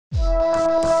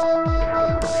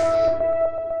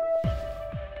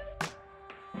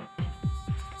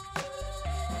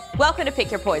Welcome to Pick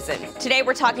Your Poison. Today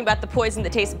we're talking about the poison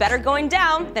that tastes better going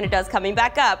down than it does coming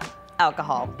back up: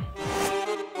 alcohol.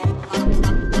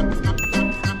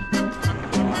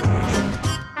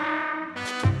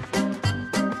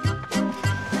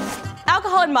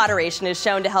 Alcohol in moderation is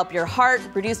shown to help your heart,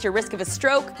 reduce your risk of a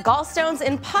stroke, gallstones,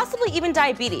 and possibly even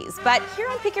diabetes. But here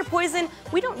on Pick Your Poison,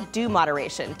 we don't do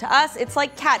moderation. To us, it's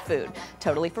like cat food,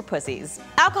 totally for pussies.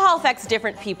 Alcohol affects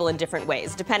different people in different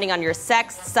ways, depending on your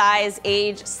sex, size,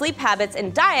 age, sleep habits,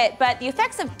 and diet, but the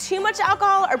effects of too much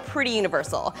alcohol are pretty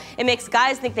universal. It makes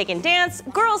guys think they can dance,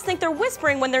 girls think they're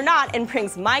whispering when they're not, and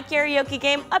brings my karaoke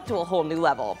game up to a whole new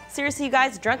level. Seriously, you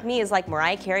guys, drunk me is like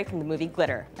Mariah Carey from the movie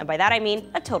Glitter, and by that I mean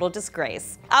a total disgrace.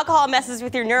 Alcohol messes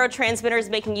with your neurotransmitters,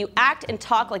 making you act and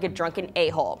talk like a drunken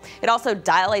a-hole. It also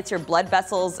dilates your blood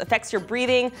vessels, affects your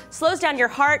breathing, slows down your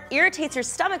heart, irritates your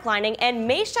stomach lining, and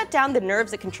may shut down the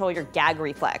nerves that control your gag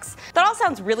reflex. That all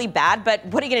sounds really bad, but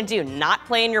what are you gonna do, not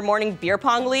play in your morning beer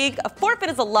pong league? A forfeit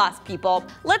is a loss, people.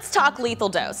 Let's talk lethal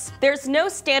dose. There's no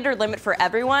standard limit for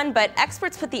everyone, but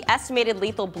experts put the estimated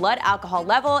lethal blood alcohol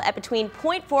level at between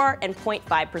 0.4 and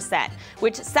 0.5%,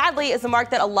 which sadly is a mark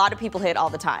that a lot of people hit all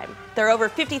the time. There are over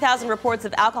 50,000 reports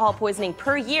of alcohol poisoning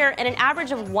per year, and an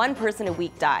average of 1 person a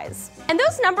week dies. And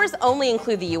those numbers only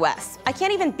include the US. I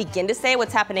can't even begin to say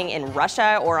what's happening in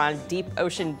Russia or on deep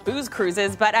ocean booze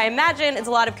cruises, but I imagine it's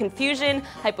a lot of confusion,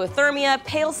 hypothermia,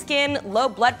 pale skin, low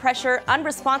blood pressure,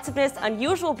 unresponsiveness,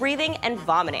 unusual breathing, and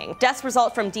vomiting. Deaths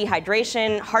result from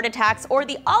dehydration, heart attacks, or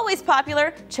the always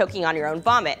popular choking on your own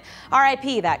vomit.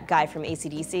 RIP that guy from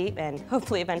AC/DC, and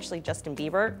hopefully eventually Justin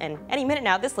Bieber, and any minute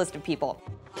now this list of people.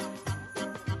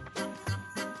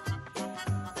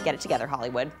 Get it together,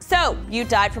 Hollywood. So, you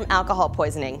died from alcohol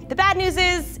poisoning. The bad news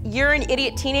is, you're an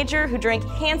idiot teenager who drank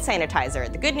hand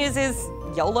sanitizer. The good news is,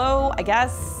 YOLO, I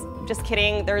guess. Just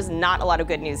kidding, there's not a lot of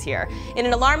good news here. In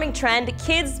an alarming trend,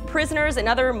 kids, prisoners, and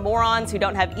other morons who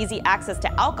don't have easy access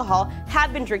to alcohol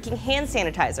have been drinking hand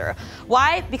sanitizer.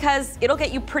 Why? Because it'll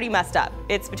get you pretty messed up.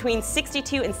 It's between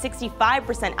 62 and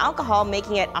 65% alcohol,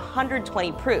 making it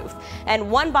 120 proof. And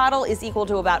one bottle is equal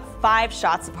to about 5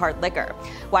 shots of hard liquor.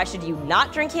 Why should you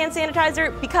not drink hand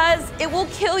sanitizer? Because it will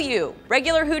kill you.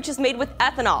 Regular hooch is made with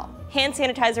ethanol. Hand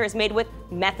sanitizer is made with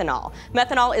methanol.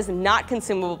 Methanol is not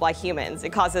consumable by humans. It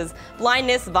causes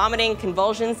blindness, vomiting,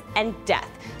 convulsions, and death.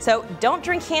 So don't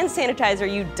drink hand sanitizer,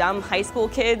 you dumb high school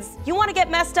kids. You want to get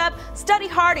messed up? Study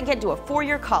hard and get into a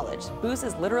 4-year college. Booze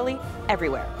is literally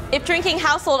everywhere. If drinking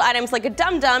household items like a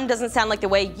dum-dum doesn't sound like the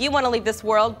way you want to leave this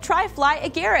world, try fly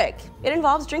agaric. It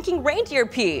involves drinking reindeer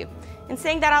pee. And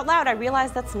saying that out loud, I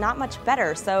realize that's not much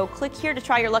better, so click here to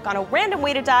try your luck on a random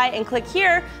way to die, and click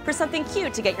here for something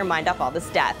cute to get your mind off all this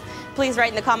death. Please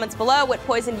write in the comments below what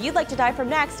poison you'd like to die from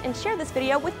next, and share this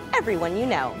video with everyone you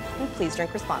know. And please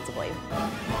drink responsibly.